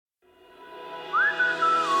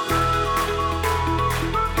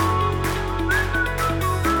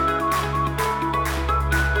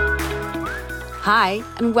Hi,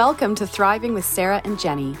 and welcome to Thriving with Sarah and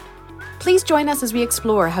Jenny. Please join us as we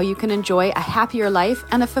explore how you can enjoy a happier life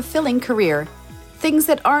and a fulfilling career, things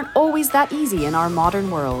that aren't always that easy in our modern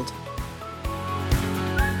world.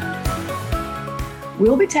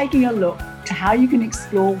 We'll be taking a look to how you can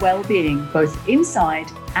explore well-being both inside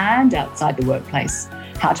and outside the workplace,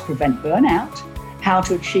 how to prevent burnout, how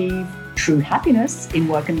to achieve true happiness in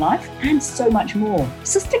work and life, and so much more.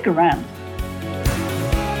 So stick around.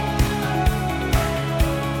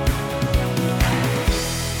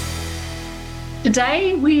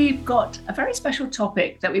 Today, we've got a very special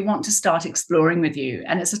topic that we want to start exploring with you.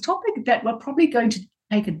 And it's a topic that we're probably going to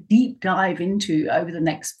take a deep dive into over the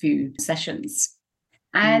next few sessions.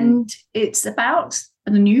 And it's about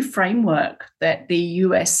the new framework that the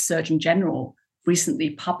US Surgeon General recently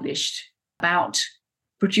published about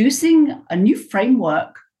producing a new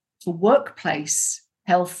framework for workplace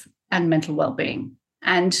health and mental well-being.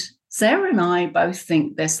 And Sarah and I both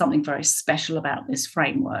think there's something very special about this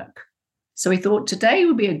framework. So we thought today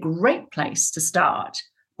would be a great place to start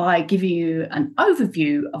by giving you an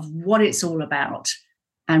overview of what it's all about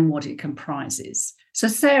and what it comprises. So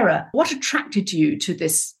Sarah, what attracted you to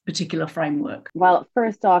this particular framework? Well,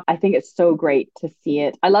 first off, I think it's so great to see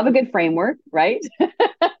it. I love a good framework, right?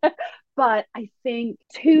 But I think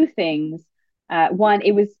two things. One,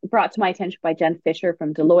 it was brought to my attention by Jen Fisher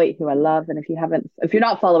from Deloitte, who I love. And if you're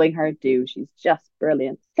not following her, do. She's just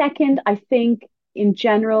brilliant. Second, I think in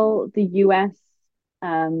general, the US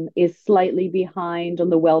is slightly behind on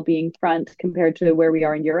the well-being front compared to where we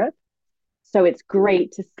are in Europe. So it's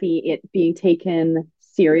great to see it being taken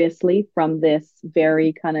seriously from this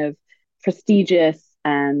very kind of prestigious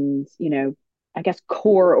and, I guess,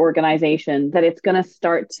 core organization, that it's going to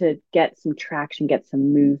start to get some traction, get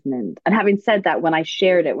some movement. And having said that, when I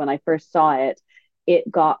shared it, when I first saw it, it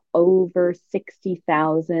got over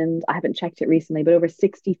 60,000. I haven't checked it recently, but over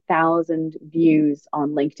 60,000 views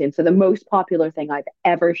on LinkedIn. So the most popular thing I've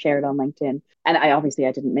ever shared on LinkedIn. And I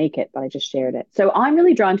didn't make it, but I just shared it. So I'm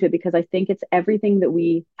really drawn to it because I think it's everything that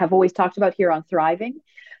we have always talked about here on Thriving,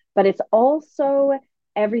 but it's also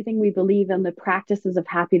everything we believe in the practices of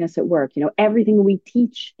happiness at work. Everything we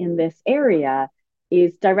teach in this area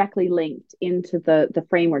is directly linked into the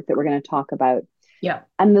framework that we're going to talk about. Yeah.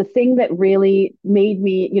 And the thing that really made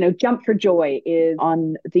me, jump for joy is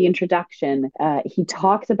on the introduction. He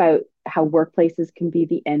talks about how workplaces can be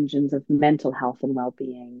the engines of mental health and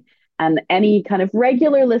well-being. And any kind of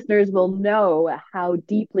regular listeners will know how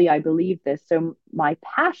deeply I believe this. So my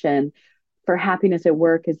passion for happiness at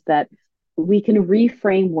work is that we can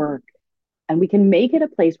reframe work and we can make it a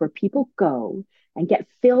place where people go and get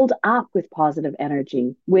filled up with positive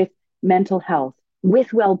energy, with mental health,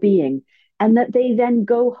 with well-being. And that they then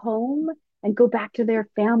go home and go back to their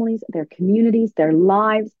families, their communities, their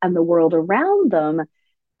lives, and the world around them.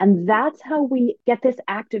 And that's how we get this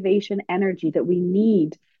activation energy that we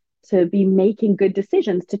need to be making good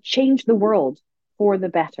decisions to change the world for the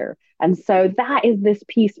better. And so that is this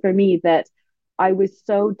piece for me that I was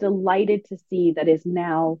so delighted to see that is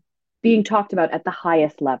now being talked about at the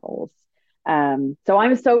highest levels. So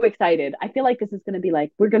I'm so excited. I feel like this is going to be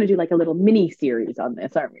we're going to do a little mini series on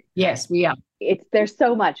this, aren't we? Yes, we are. There's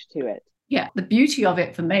so much to it. Yeah. The beauty of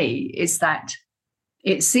it for me is that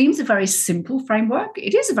it seems a very simple framework.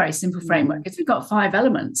 It is a very simple framework. We've got 5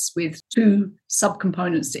 elements with 2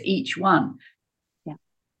 subcomponents to each one. Yeah.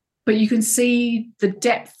 But you can see the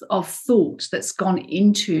depth of thought that's gone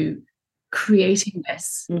into creating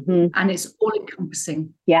this, and it's all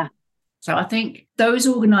encompassing. Yeah. So I think those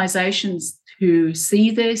organizations who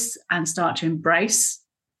see this and start to embrace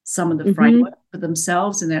some of the framework for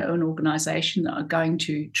themselves in their own organization are going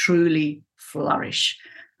to truly flourish.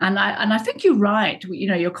 And I think you're right.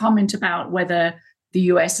 Your comment about whether the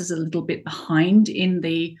US is a little bit behind in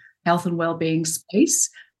the health and well-being space.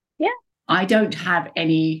 Yeah. I don't have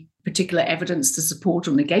any particular evidence to support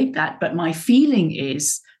or negate that, but my feeling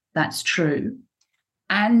is that's true.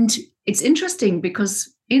 And it's interesting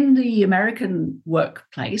because in the American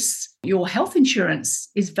workplace, your health insurance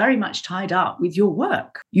is very much tied up with your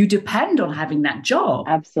work. You depend on having that job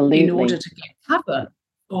absolutely in order to get cover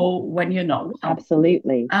or when you're not well.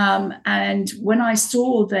 Absolutely. And when I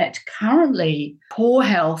saw that currently poor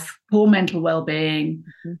health, poor mental well-being,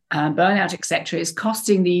 burnout, etc., is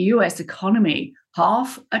costing the US economy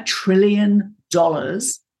 $500 billion.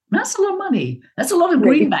 That's a lot of money. That's a lot of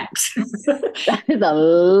greenbacks. That is a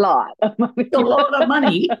lot of money. It's a lot of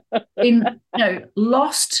money in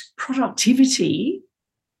lost productivity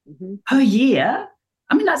per year.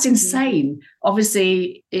 I mean, that's insane.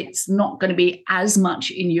 Obviously, it's not going to be as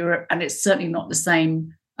much in Europe, and it's certainly not the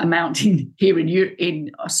same amount here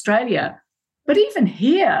in Australia. But even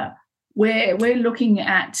here, we're looking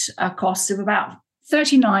at a cost of about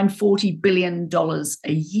 $40 billion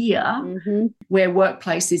a year, where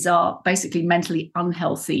workplaces are basically mentally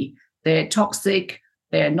unhealthy. They're toxic,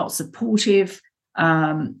 they're not supportive,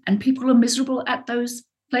 and people are miserable at those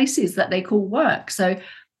places that they call work. So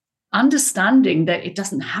understanding that it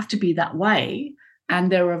doesn't have to be that way, and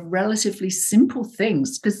there are relatively simple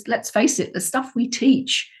things, because let's face it, the stuff we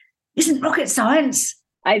teach isn't rocket science.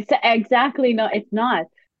 Exactly. No, it's not.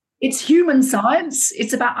 It's human science.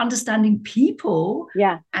 It's about understanding people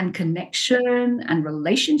and connection and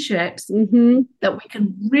relationships that we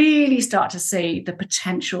can really start to see the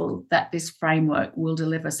potential that this framework will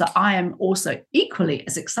deliver. So I am also equally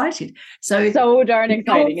as excited. So darn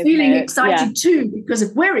exciting. You're feeling excited too, because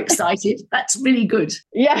if we're excited, that's really good.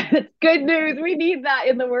 Yeah, it's good news. We need that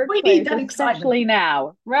in the workplace. We need that especially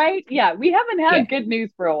now, right? Yeah, we haven't had good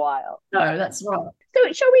news for a while. No, that's right. So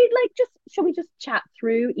shall we just chat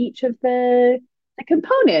through each of the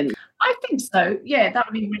components? I think so. Yeah, that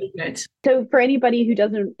would be really good. So for anybody who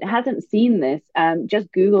hasn't seen this, just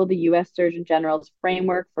Google the US Surgeon General's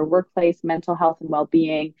framework for workplace mental health and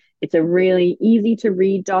well-being. It's a really easy to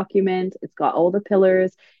read document. It's got all the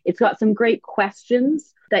pillars. It's got some great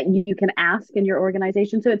questions that you can ask in your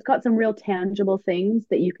organization. So it's got some real tangible things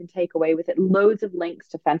that you can take away with it. Loads of links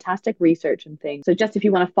to fantastic research and things. So just if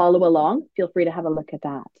you want to follow along, feel free to have a look at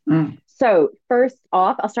that. So first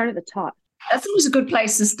off, I'll start at the top. That's always a good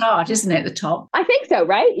place to start, isn't it, at the top? I think so,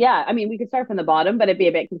 right? Yeah. I mean, we could start from the bottom, but it'd be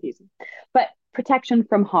a bit confusing. But protection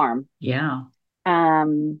from harm. Yeah.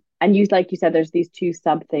 And like you said, there's these two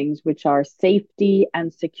sub things, which are safety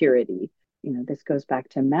and security. You know, this goes back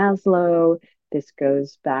to Maslow. This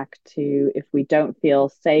goes back to if we don't feel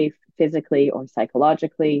safe physically or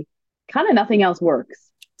psychologically, kind of nothing else works.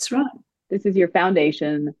 That's right. This is your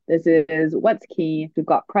foundation. This is what's key. We've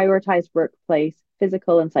got prioritized workplace,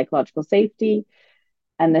 physical and psychological safety.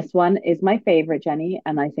 And this one is my favorite, Jenny,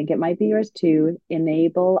 and I think it might be yours too.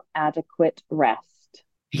 Enable adequate rest.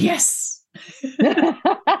 Yes. I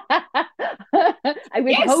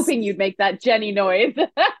was hoping you'd make that Jenny noise.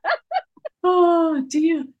 Oh,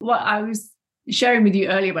 dear. Well, I was sharing with you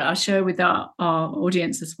earlier, but I'll share with our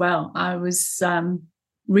audience as well. I was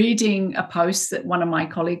reading a post that one of my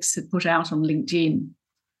colleagues had put out on LinkedIn,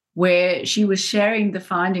 where she was sharing the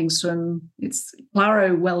findings from its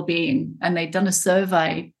Claro Wellbeing, and they'd done a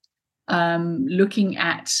survey looking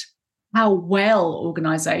at how well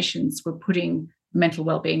organizations were putting mental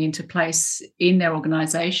wellbeing into place in their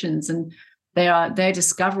organizations. And their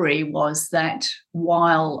discovery was that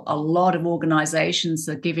while a lot of organizations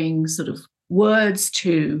are giving sort of words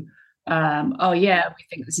to, we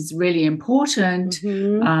think this is really important.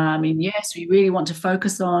 Yes, we really want to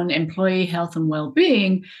focus on employee health and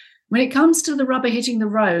well-being. When it comes to the rubber hitting the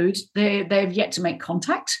road, they've yet to make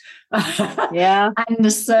contact. Yeah. And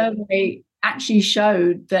the survey actually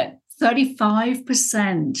showed that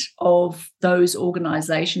 35% of those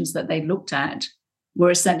organizations that they looked at were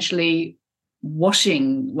essentially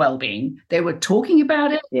washing well-being. They were talking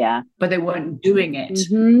about it, but they weren't doing it.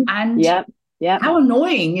 And how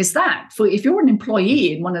annoying is that for if you're an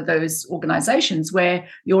employee in one of those organizations where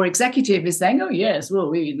your executive is saying, oh yes, well,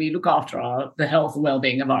 we look after the health and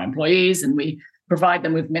well-being of our employees, and we provide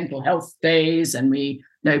them with mental health days, and we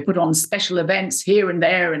put on special events here and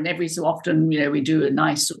there, and every so often we do a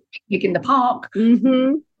nice sort of picnic in the park.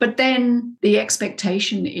 But then the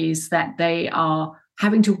expectation is that they are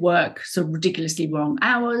having to work sort of ridiculously long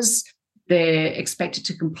hours. They're expected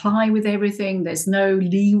to comply with everything. There's no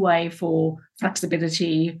leeway for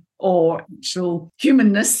flexibility or actual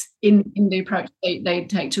humanness in the approach they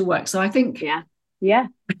take to work. So I think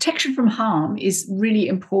protection from harm is really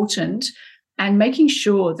important, and making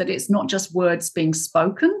sure that it's not just words being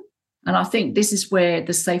spoken. And I think this is where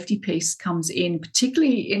the safety piece comes in,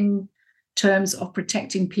 particularly in terms of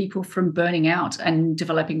protecting people from burning out and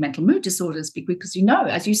developing mental mood disorders, because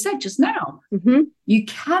as you said just now, you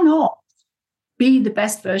cannot be the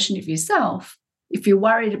best version of yourself if you're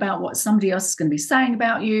worried about what somebody else is going to be saying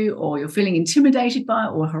about you, or you're feeling intimidated by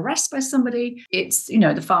or harassed by somebody. It's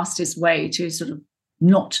the fastest way to sort of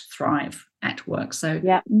not thrive at work. So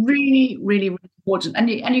really, really, really important.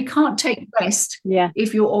 And you can't take rest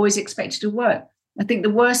if you're always expected to work. I think the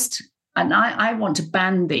worst, and I want to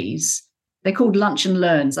ban these. They're called lunch and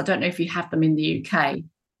learns. I don't know if you have them in the UK.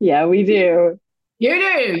 Yeah, we do.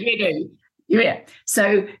 You do. Yeah.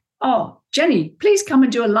 So, Jenny, please come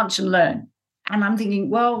and do a lunch and learn. And I'm thinking,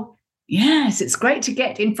 well, yes, it's great to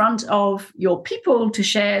get in front of your people to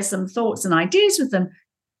share some thoughts and ideas with them,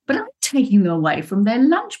 but I'm taking them away from their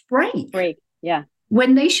lunch break. Yeah.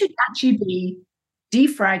 When they should actually be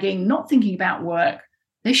defragging, not thinking about work.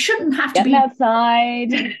 They shouldn't have to Getting be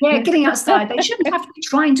outside. Yeah, getting outside. They shouldn't have to be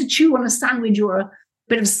trying to chew on a sandwich or a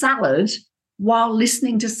bit of salad while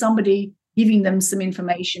listening to somebody giving them some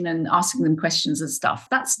information and asking them questions and stuff.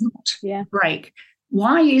 That's not a break.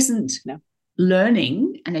 Why isn't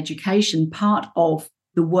learning and education part of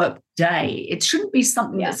the work day? It shouldn't be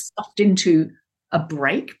something that's stuffed into a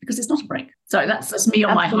break, because it's not a break. So that's me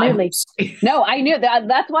on my high horse. No, I knew that.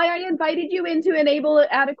 That's why I invited you in to enable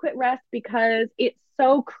adequate rest, because it's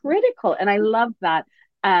so critical. And I love that.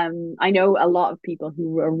 I know a lot of people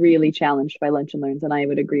who are really challenged by lunch and learns, and I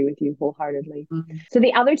would agree with you wholeheartedly. Mm-hmm. So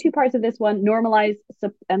the other two parts of this one, normalize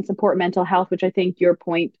and support mental health, which I think your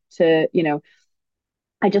point to,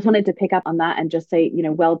 I just wanted to pick up on that and just say,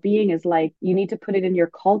 well-being is like, you need to put it in your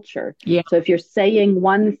culture. Yeah. So if you're saying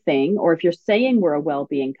one thing, or if you're saying we're a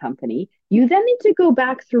well-being company, you then need to go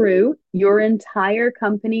back through your entire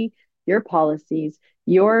company, your policies,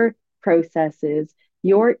 your processes,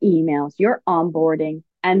 your emails, your onboarding,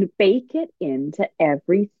 and bake it into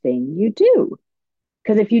everything you do.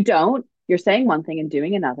 Because if you don't, you're saying one thing and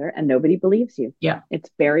doing another, and nobody believes you. Yeah. It's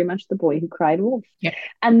very much the boy who cried wolf. Yeah.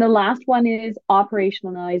 And the last one is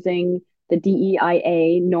operationalizing the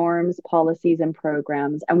DEIA norms, policies, and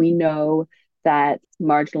programs. And we know that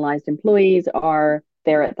marginalized employees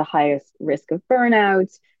they're at the highest risk of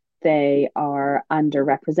burnout. They are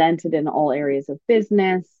underrepresented in all areas of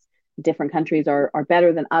business. Different countries are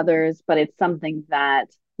better than others, but it's something that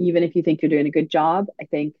even if you think you're doing a good job, I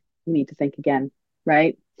think you need to think again,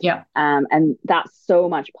 right? Yeah. And that's so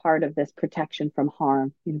much part of this protection from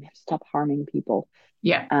harm. We have to stop harming people.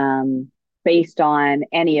 Yeah. Based on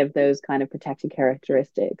any of those kind of protected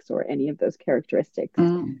characteristics, or any of those characteristics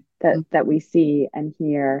that we see and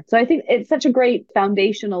hear. So I think it's such a great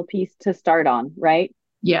foundational piece to start on, right?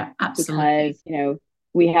 Yeah, absolutely. Because,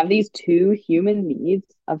 we have these two human needs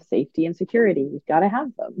of safety and security. We've got to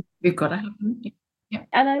have them. We've got to have them. Yeah.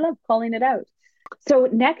 And I love calling it out. So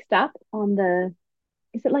next up on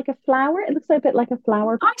is it like a flower? It looks a bit like a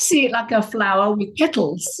flower. I see it like a flower with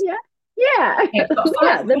petals. Yeah. Yeah.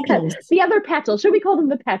 The other petals. Should we call them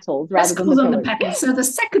the petals rather than the pillars? Let's call them the petals. So the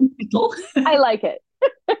second petal. I like it.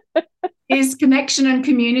 Is connection and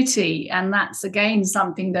community. And that's, again,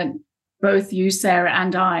 something that both you, Sarah,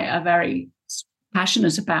 and I are very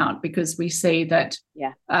passionate about, because we see that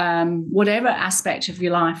whatever aspect of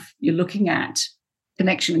your life you're looking at,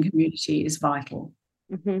 connection and community is vital.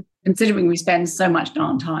 Mm-hmm. Considering we spend so much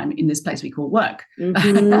darn time in this place we call work,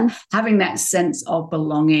 having that sense of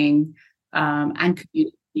belonging and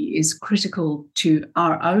community is critical to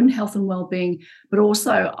our own health and well-being, but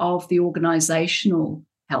also of the organizational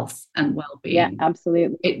health and well-being. Yeah,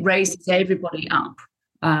 absolutely. It raises everybody up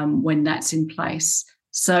when that's in place.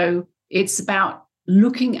 So it's about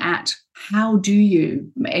looking at how do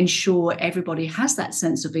you ensure everybody has that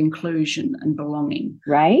sense of inclusion and belonging.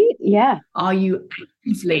 Right? Yeah. Are you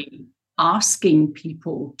actively asking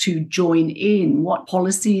people to join in? What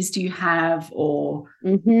policies do you have, or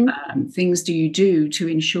things do you do to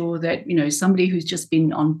ensure that, somebody who's just been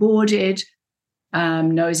onboarded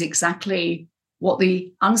knows exactly what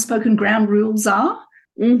the unspoken ground rules are?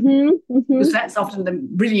 Because that's often the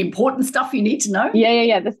really important stuff you need to know.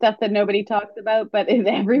 Yeah. The stuff that nobody talks about but is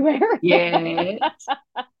everywhere. Yes.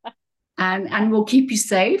 And will keep you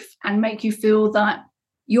safe and make you feel that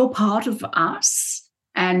you're part of us,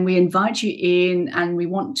 and we invite you in, and we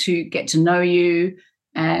want to get to know you,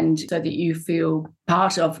 and so that you feel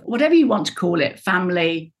part of whatever you want to call it,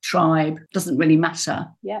 family, tribe, doesn't really matter.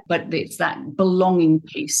 Yeah. But it's that belonging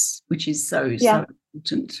piece which is so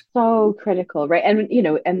important. So critical, right? And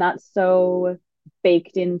and that's so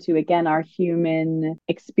baked into, again, our human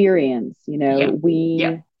experience.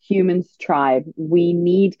 Humans tribe, we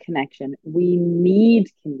need connection, we need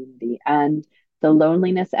community. And the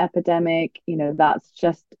loneliness epidemic, that's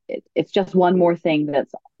just it's just one more thing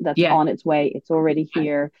that's on its way. It's already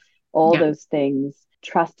here. All those things,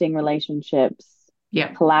 trusting relationships,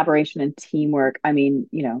 collaboration and teamwork. I mean,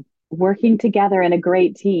 working together in a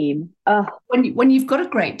great team. When you've got a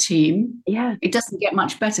great team, it doesn't get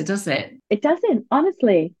much better, does it? It doesn't,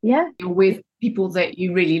 honestly. Yeah. You're with people that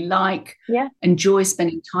you really like, enjoy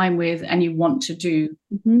spending time with, and you want to do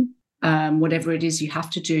whatever it is you have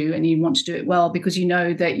to do, and you want to do it well, because you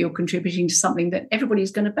know that you're contributing to something that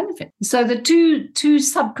everybody's going to benefit. So the two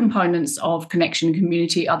subcomponents of connection and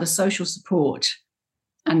community are the social support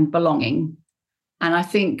and belonging. And I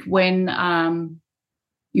think when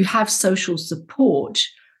you have social support,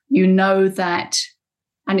 you know that,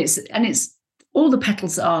 and it's all the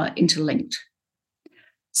petals are interlinked.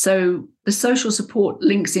 So the social support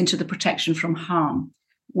links into the protection from harm.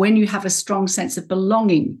 when you have a strong sense of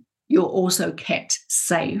belonging, you're also kept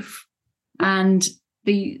safe. And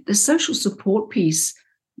the social support piece,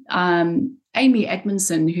 Amy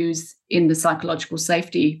Edmondson, who's in the psychological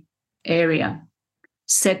safety area,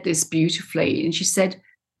 said this beautifully. And she said,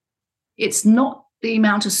 it's not the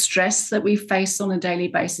amount of stress that we face on a daily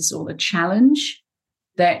basis or the challenge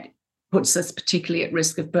that puts us particularly at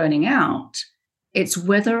risk of burning out. It's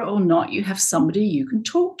whether or not you have somebody you can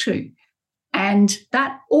talk to. And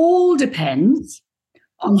that all depends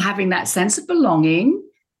on having that sense of belonging,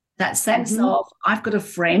 that sense of I've got a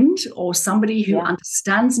friend or somebody who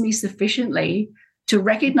understands me sufficiently to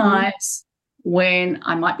recognize when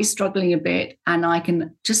I might be struggling a bit, and I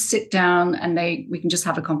can just sit down and we can just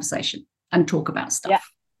have a conversation and talk about stuff. Yeah,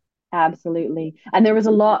 absolutely. And there was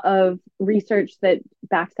a lot of research that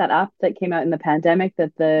backs that up that came out in the pandemic,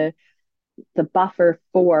 that the buffer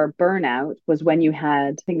for burnout was when you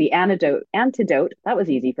had, I think, the antidote, that was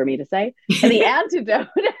easy for me to say, and the antidote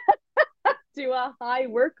to a high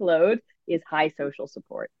workload is high social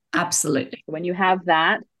support. Absolutely. When you have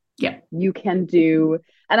that, you can do,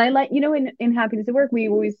 and I like, in Happiness at Work, we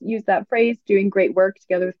always use that phrase, doing great work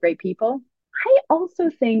together with great people. I also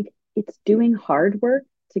think it's doing hard work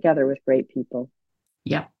together with great people.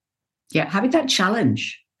 Yeah. Yeah. Having that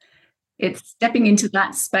challenge. It's stepping into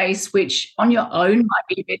that space, which on your own might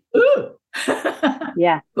be a bit, ooh.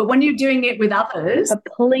 Yeah. But when you're doing it with others. But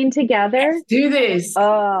pulling together. Let's do this.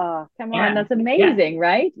 Oh, come on. That's amazing,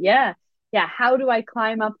 right? Yeah. Yeah. How do I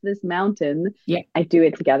climb up this mountain? Yeah. I do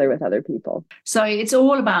it together with other people. So it's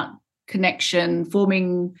all about connection,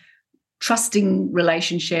 forming trusting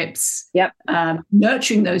relationships,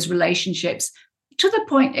 nurturing those relationships to the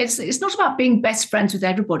point. It's not about being best friends with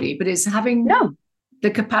everybody, but it's having the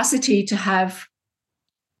capacity to have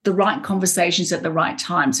the right conversations at the right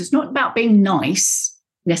time. So it's not about being nice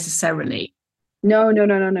necessarily. No.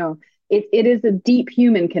 It is a deep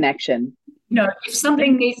human connection. If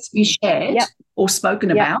something needs to be shared or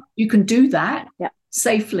spoken about, you can do that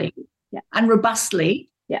safely and robustly.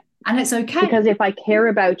 Yeah. And it's okay. Because if I care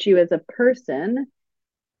about you as a person,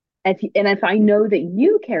 if I know that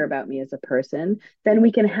you care about me as a person, then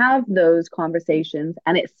we can have those conversations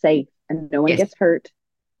and it's safe and no one gets hurt,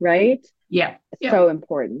 right? Yeah. It's so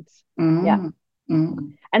important. Yeah.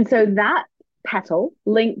 And so that petal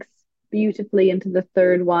links beautifully into the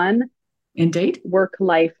third one. Indeed.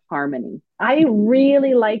 Work-life harmony. I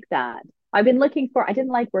really like that. I've been looking for, I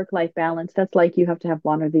didn't like work-life balance. That's like you have to have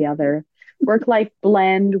one or the other. Work-life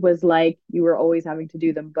blend was like you were always having to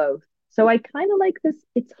do them both. So I kind of like this.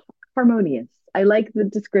 It's harmonious. I like the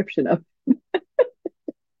description of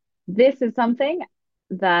this is something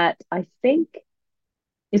that I think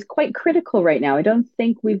is quite critical right now. I don't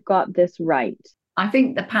think we've got this right. I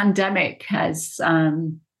think the pandemic has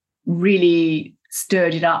really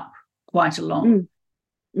stirred it up quite a lot.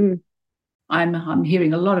 I'm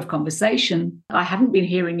hearing a lot of conversation. I haven't been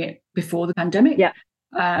hearing it before the pandemic.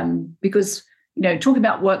 Because talking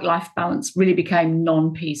about work-life balance really became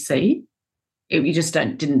non-PC. You just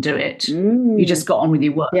didn't do it. You just got on with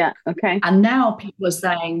your work. Yeah. Okay. And now people are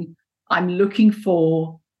saying, I'm looking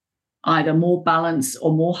for either more balance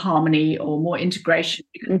or more harmony or more integration.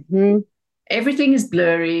 Everything is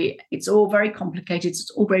blurry. It's all very complicated.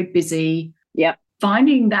 It's all very busy. Yeah.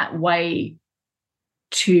 Finding that way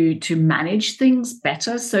to manage things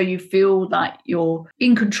better so you feel like you're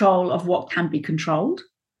in control of what can be controlled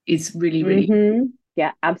is really, really.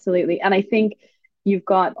 Yeah, absolutely. And I think you've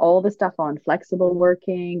got all the stuff on flexible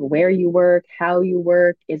working, where you work, how you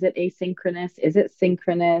work. Is it asynchronous? Is it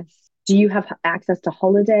synchronous? Do you have access to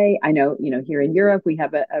holiday? I know, here in Europe, we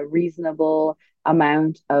have a reasonable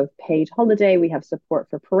amount of paid holiday. We have support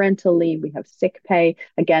for parental leave. We have sick pay.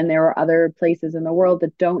 Again, there are other places in the world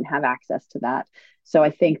that don't have access to that. So I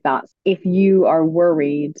think that's, if you are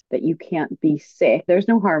worried that you can't be sick, there's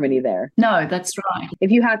no harmony there. No, that's right.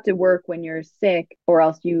 If you have to work when you're sick, or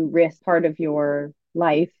else you risk part of your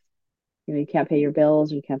life, you can't pay your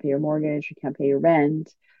bills, you can't pay your mortgage, you can't pay your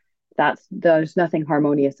rent. There's nothing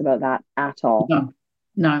harmonious about that at all.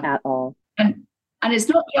 No. At all. And it's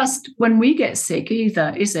not just when we get sick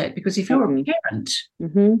either, is it? Because if you're a parent,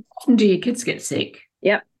 often do your kids get sick?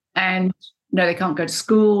 Yep. And they can't go to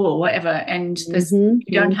school or whatever. And you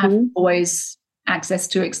don't have always access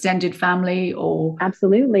to extended family or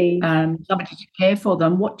absolutely somebody to care for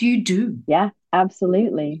them. What do you do? Yeah,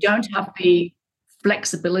 absolutely. You don't have the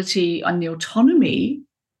flexibility and the autonomy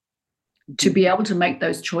to be able to make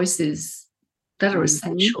those choices that are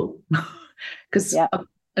essential. Because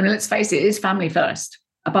let's face it is family first.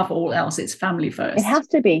 above all else, it's family It first. has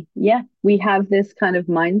to be. Yeah. We have this kind of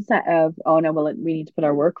mindset of, oh no, well, we need to put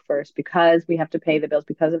our work first because we have to pay the bills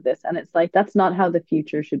because of this. And it's like, that's not how the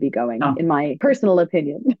future should be going, No. in my personal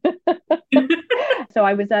opinion. So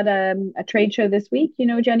I was at a trade show this week,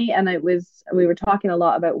 Jenny, and we were talking a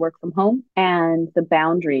lot about work from home and the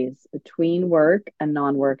boundaries between work and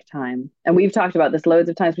non-work time. And we've talked about this loads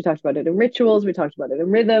of times. We talked about it in rituals, we talked about it in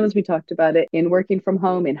rhythms, we talked about it in working from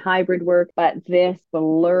home, in hybrid work, but this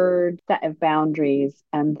blurred set of boundaries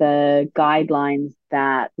and the guidelines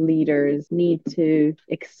that leaders need to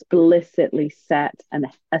explicitly set and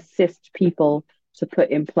assist people to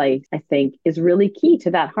put in place, I think, is really key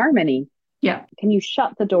to that harmony. Yeah. Can you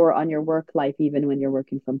shut the door on your work life even when you're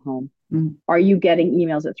working from home? Mm. Are you getting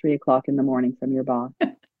emails at 3 o'clock in the morning from your boss?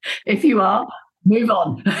 If you are, move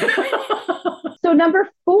on. So number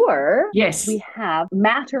 4, yes, we have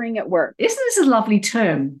mattering at work. Isn't this a lovely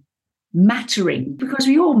term? Mattering, because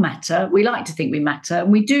we all matter. We like to think we matter,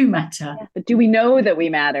 and we do matter. Yeah, but do we know that we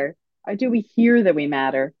matter? Or do we hear that we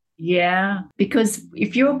matter? Yeah, because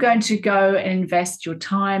if you're going to go and invest your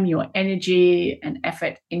time, your energy and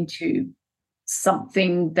effort into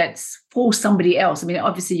something that's for somebody else, I mean,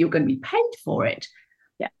 obviously you're going to be paid for it.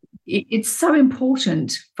 Yeah, it's so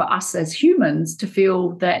important for us as humans to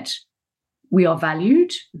feel that we are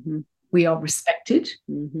valued, mm-hmm. we are respected,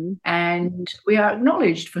 mm-hmm. and we are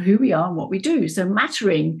acknowledged for who we are and what we do. So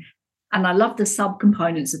mattering, and I love the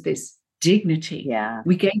subcomponents of this, dignity. Yeah.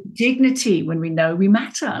 We gain dignity when we know we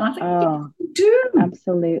matter. And I think we do.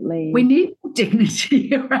 Absolutely. We need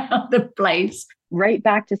dignity around the place. Right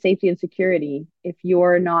back to safety and security. If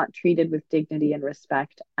you're not treated with dignity and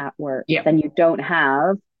respect at work, then you don't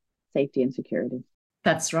have safety and security.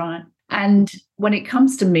 That's right. And when it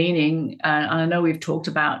comes to meaning, and I know we've talked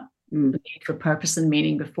about the need for purpose and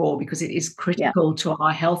meaning before, because it is critical to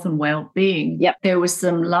our health and well-being. There was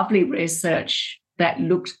some lovely research that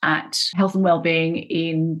looked at health and well-being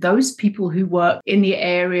in those people who work in the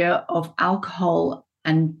area of alcohol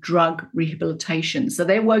and drug rehabilitation. So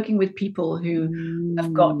they're working with people who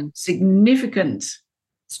have got significant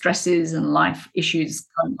stresses and life issues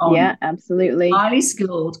going on. Yeah, absolutely. Highly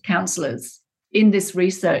skilled counselors. In this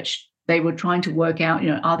research, they were trying to work out,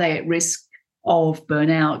 are they at risk of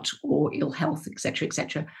burnout or ill health, et cetera, et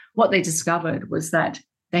cetera. What they discovered was that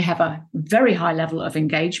they have a very high level of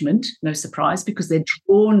engagement, no surprise, because they're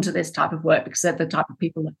drawn to this type of work because they're the type of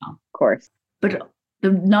people that are. Of course. But the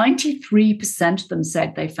 93% of them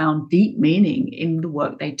said they found deep meaning in the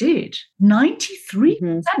work they did.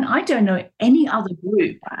 93%. I don't know any other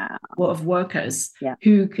group of workers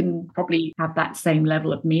who can probably have that same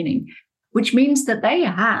level of meaning, which means that they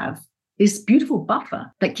have this beautiful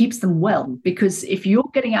buffer that keeps them well. Because if you're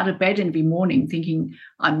getting out of bed every morning thinking,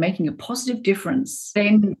 I'm making a positive difference,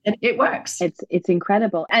 then it works. It's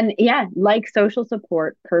incredible. And like social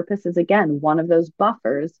support, purpose is, again, one of those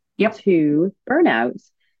buffers to burnout,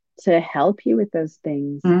 to help you with those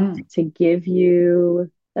things, to give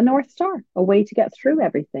you the North Star, a way to get through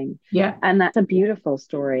everything. Yeah. And that's a beautiful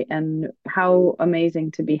story. And how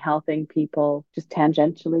amazing to be helping people just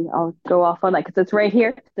tangentially. I'll go off on that because it's right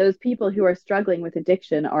here. Those people who are struggling with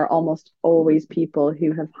addiction are almost always people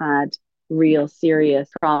who have had real serious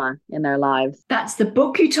trauma in their lives. That's the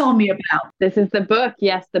book you told me about. This is the book,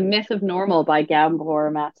 yes, The Myth of Normal by Gabor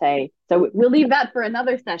Mate. So we'll leave that for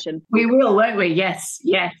another session. We will, won't we? Yes,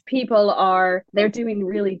 yes. People they're doing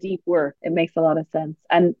really deep work. It makes a lot of sense.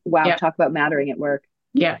 And talk about mattering at work.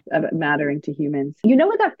 Yeah. About mattering to humans. You know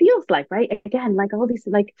what that feels like, right? Again, like all these,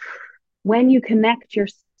 like when you connect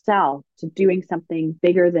yourself to doing something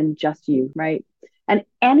bigger than just you, right? And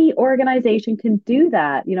any organization can do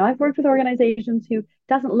that. I've worked with organizations who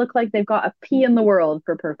doesn't look like they've got a pea in the world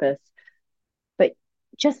for purpose, but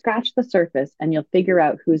just scratch the surface and you'll figure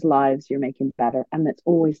out whose lives you're making better. And it's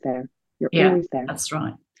always there. You're always there. That's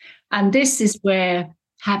right. And this is where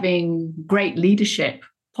having great leadership,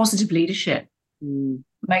 positive leadership,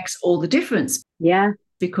 makes all the difference. Yeah.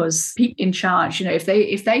 Because people in charge, if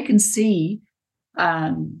they can see,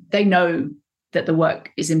 they know that the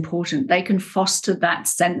work is important, they can foster that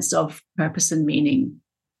sense of purpose and meaning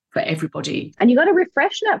for everybody. And you got to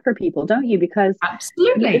refresh that for people, don't you? Because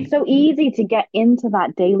absolutely, it's so easy to get into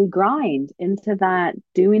that daily grind, into that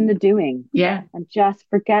doing the doing. Yeah. And just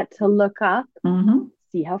forget to look up,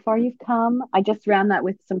 see how far you've come. I just ran that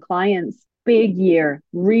with some clients. Big year,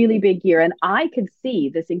 really big year. And I could see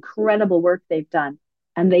this incredible work they've done.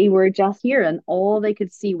 And they were just here and all they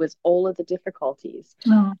could see was all of the difficulties.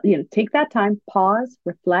 Take that time, pause,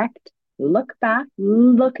 reflect, look back,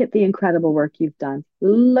 look at the incredible work you've done.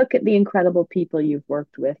 Look at the incredible people you've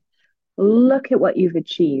worked with. Look at what you've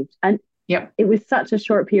achieved. And Yep. It was such a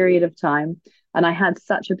short period of time. And I had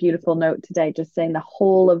such a beautiful note today, just saying the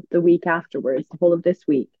whole of the week afterwards, the whole of this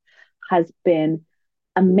week has been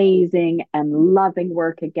amazing and loving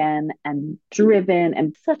work again and driven,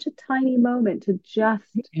 and such a tiny moment to just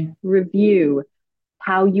review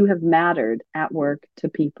how you have mattered at work to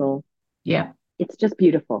people. Yeah. It's just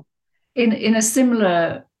beautiful. In a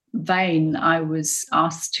similar vein, I was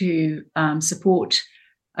asked to support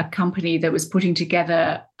a company that was putting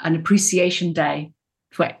together an appreciation day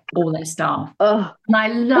for all their staff. Oh. And I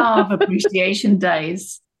love appreciation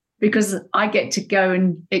days because I get to go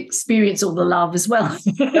and experience all the love as well.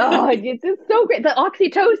 Oh, it's so great. The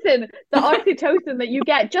oxytocin that you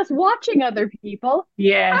get just watching other people.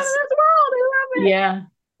 Yes. Out of this world. I love it. Yeah.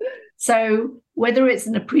 So whether it's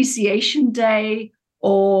an appreciation day,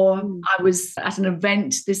 or I was at an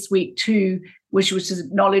event this week too, which was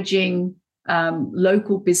acknowledging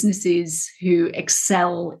local businesses who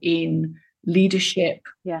excel in leadership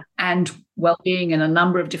and well-being and a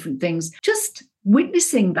number of different things. Just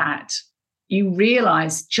witnessing that, you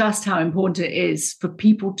realize just how important it is for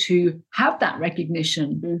people to have that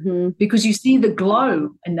recognition, because you see the glow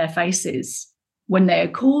in their faces when they are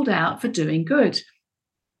called out for doing good.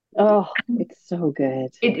 Oh, it's so good.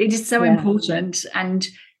 It is so important, and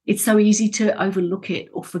it's so easy to overlook it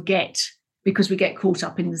or forget because we get caught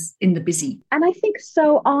up in the busy. And I think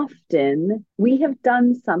so often we have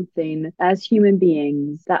done something as human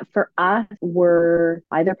beings that for us were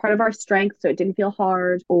either part of our strength, so it didn't feel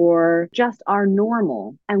hard, or just our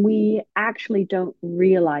normal. And we actually don't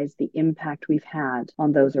realize the impact we've had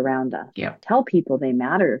on those around us. Yeah. Tell people they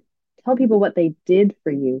matter. Tell people what they did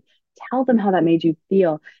for you. Tell them how that made you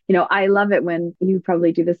feel. You know, I love it when you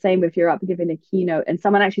probably do the same if you're up giving a keynote and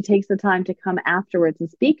someone actually takes the time to come afterwards and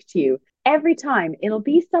speak to you. Every time it'll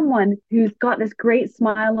be someone who's got this great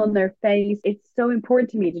smile on their face. It's so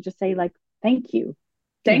important to me to just say, like, thank you.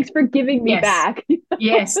 Thanks for giving me back.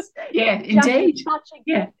 Yes. Yeah, indeed.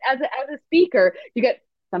 Yeah. As a speaker, you get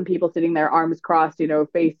some people sitting there, arms crossed,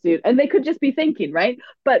 face suit, and they could just be thinking, right?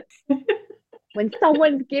 But when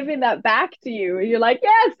someone's giving that back to you, you're like,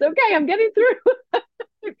 yes, okay, I'm getting through.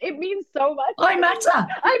 It means so much. I matter.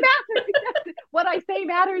 I matter. What I say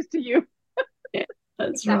matters to you. Yeah,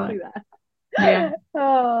 that's exactly right. That. Yeah.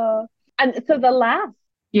 Oh. And so the last.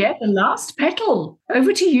 Yeah, the last petal.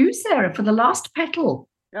 Over to you, Sarah, for the last petal.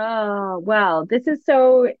 Oh, well, it's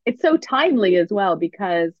so timely as well,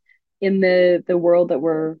 because in the world that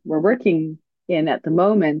we're working in at the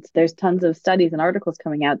moment, there's tons of studies and articles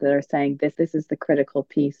coming out that are saying this is the critical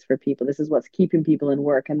piece for people. This is what's keeping people in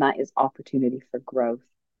work, and that is opportunity for growth,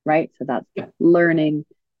 right? So that's learning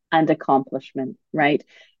and accomplishment, right?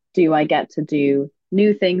 Do I get to do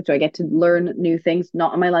new things? Do I get to learn new things?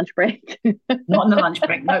 Not on my lunch break. Not on the lunch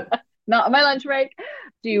break, no. Not on my lunch break.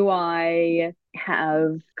 Do I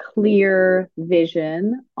have clear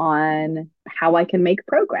vision on how I can make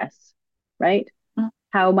progress, right?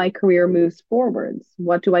 How my career moves forwards?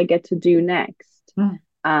 What do I get to do next?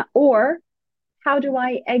 Or how do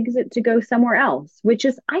I exit to go somewhere else? Which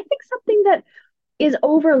is, I think, something that is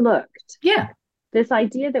overlooked. Yeah. This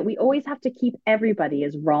idea that we always have to keep everybody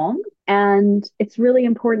is wrong. And it's really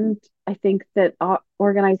important, I think, that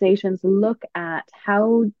organizations look at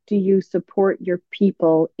how do you support your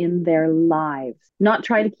people in their lives, not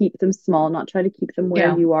try to keep them small, not try to keep them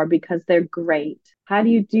where you are because they're great. How do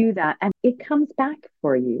you do that? And it comes back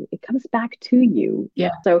for you. It comes back to you.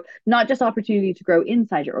 Yeah. So not just opportunity to grow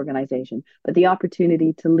inside your organization, but the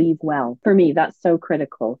opportunity to leave well. For me, that's so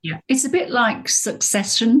critical. Yeah. It's a bit like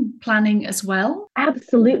succession planning as well.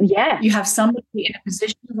 Absolutely. Yeah. You have somebody in a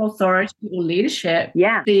position of authority or leadership.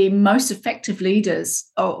 Yeah. The most effective leaders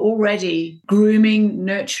are already grooming,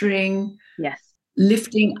 nurturing,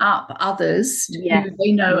 lifting up others who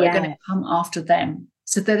they know are going to come after them,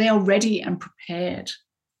 so that they are ready and prepared.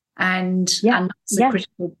 And that's a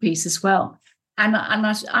critical piece as well. And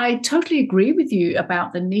I totally agree with you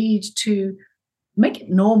about the need to make it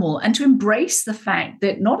normal and to embrace the fact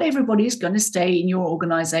that not everybody is going to stay in your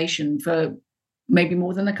organization for maybe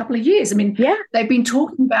more than a couple of years. I mean, they've been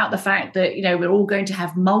talking about the fact that, we're all going to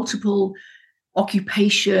have multiple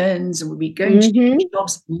occupations and we'll be going to change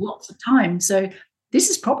jobs lots of time. So this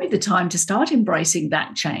is probably the time to start embracing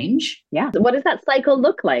that change. Yeah. So what does that cycle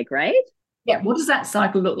look like, right? Yeah. What does that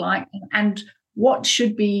cycle look like? And what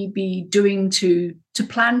should we be doing to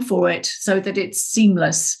plan for it so that it's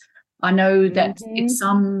seamless? I know that in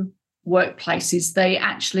some workplaces, they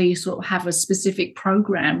actually sort of have a specific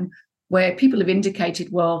program where people have indicated,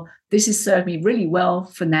 well, this has served me really well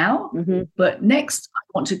for now, but next I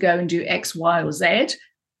want to go and do X, Y, or Z.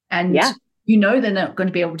 And they're not going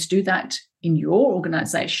to be able to do that in your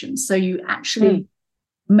organization. So you actually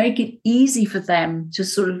make it easy for them to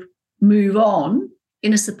sort of move on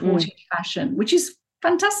in a supportive fashion, which is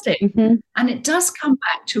fantastic. And it does come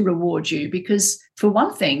back to reward you because, for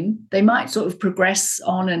one thing, they might sort of progress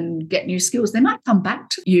on and get new skills. They might come back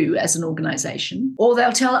to you as an organization, or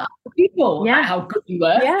they'll tell other people how good you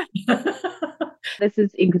were. Yeah. This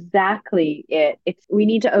is exactly it. We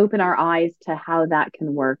need to open our eyes to how that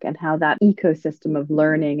can work and how that ecosystem of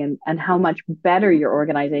learning and how much better your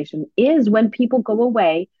organization is when people go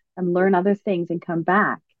away and learn other things and come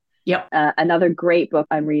back. Yep. Another great book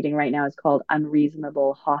I'm reading right now is called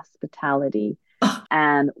Unreasonable Hospitality.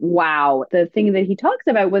 And wow, the thing that he talks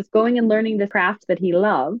about was going and learning the craft that he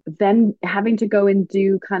loved, then having to go and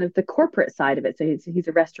do kind of the corporate side of it. So he's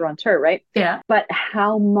a restaurateur, right? Yeah. But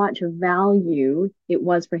how much value it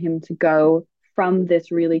was for him to go from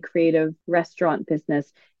this really creative restaurant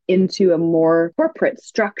business into a more corporate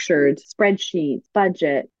structured spreadsheets,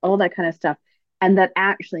 budget, all that kind of stuff. And that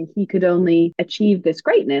actually he could only achieve this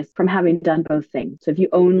greatness from having done both things. So if you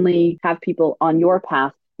only have people on your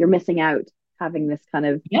path, you're missing out having this kind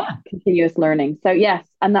of continuous learning. So yes,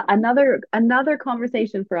 another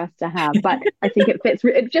conversation for us to have, but I think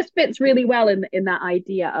it just fits really well in that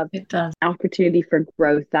idea of opportunity for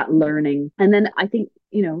growth, that learning. And then I think,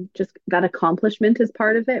 just that accomplishment is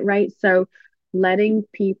part of it, right? So letting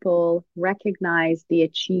people recognize the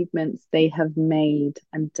achievements they have made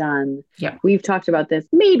and done. Yeah. We've talked about this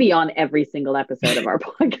maybe on every single episode of our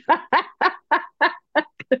podcast.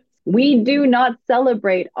 We do not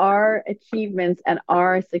celebrate our achievements and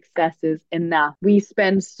our successes enough. We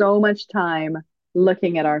spend so much time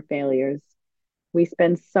looking at our failures. We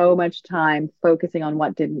spend so much time focusing on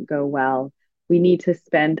what didn't go well. We need to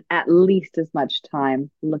spend at least as much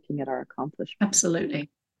time looking at our accomplishments.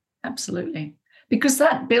 Absolutely. Absolutely. Because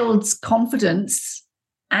that builds confidence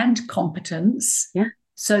and competence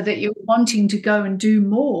so that you're wanting to go and do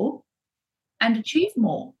more and achieve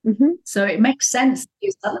more. So it makes sense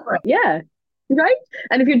to celebrate. Yeah, right.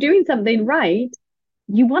 And if you're doing something right,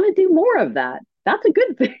 you want to do more of that. That's a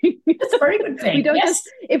good thing. It's a very good thing. We don't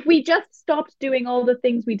if we just stopped doing all the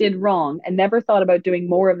things we did wrong and never thought about doing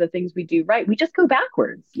more of the things we do right, we just go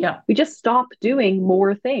backwards. Yeah. We just stop doing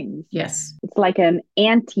more things. Yes. It's like an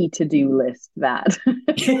anti-to-do list, that.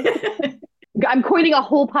 I'm coining a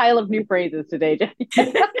whole pile of new phrases today,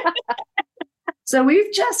 Jenny. So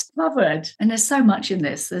we've just covered, and there's so much in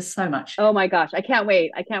this. There's so much. Oh my gosh. I can't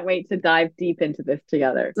wait. I can't wait to dive deep into this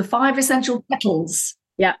together. The 5 essential petals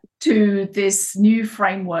yeah, to this new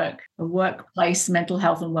framework, a workplace mental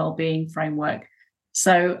health and well-being framework.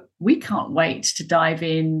 So we can't wait to dive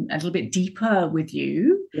in a little bit deeper with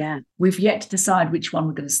you. Yeah. We've yet to decide which one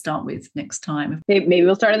we're going to start with next time. Maybe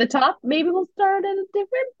we'll start at the top. Maybe we'll start at a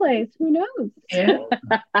different place. Who knows? Yeah.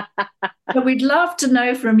 But we'd love to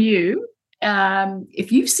know from you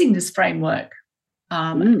if you've seen this framework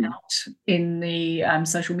out in the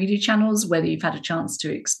social media channels, whether you've had a chance to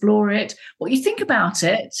explore it, what you think about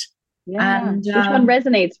it. Yeah. And which one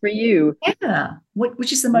resonates for you? Yeah.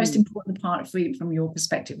 Which is the most important part for you from your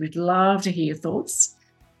perspective? We'd love to hear your thoughts.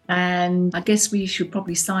 And I guess we should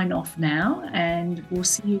probably sign off now, and we'll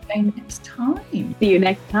see you again next time. See you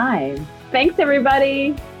next time. Thanks,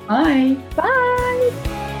 everybody. Bye. Bye.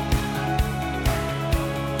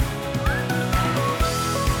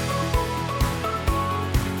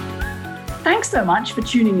 Thanks so much for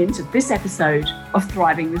tuning in to this episode of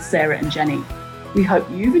Thriving with Sarah and Jenny. We hope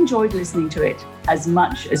you've enjoyed listening to it as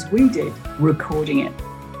much as we did recording it.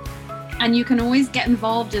 And you can always get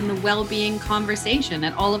involved in the well-being conversation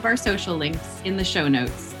at all of our social links in the show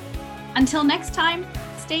notes. Until next time,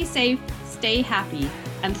 stay safe, stay happy,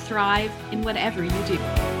 and thrive in whatever you do.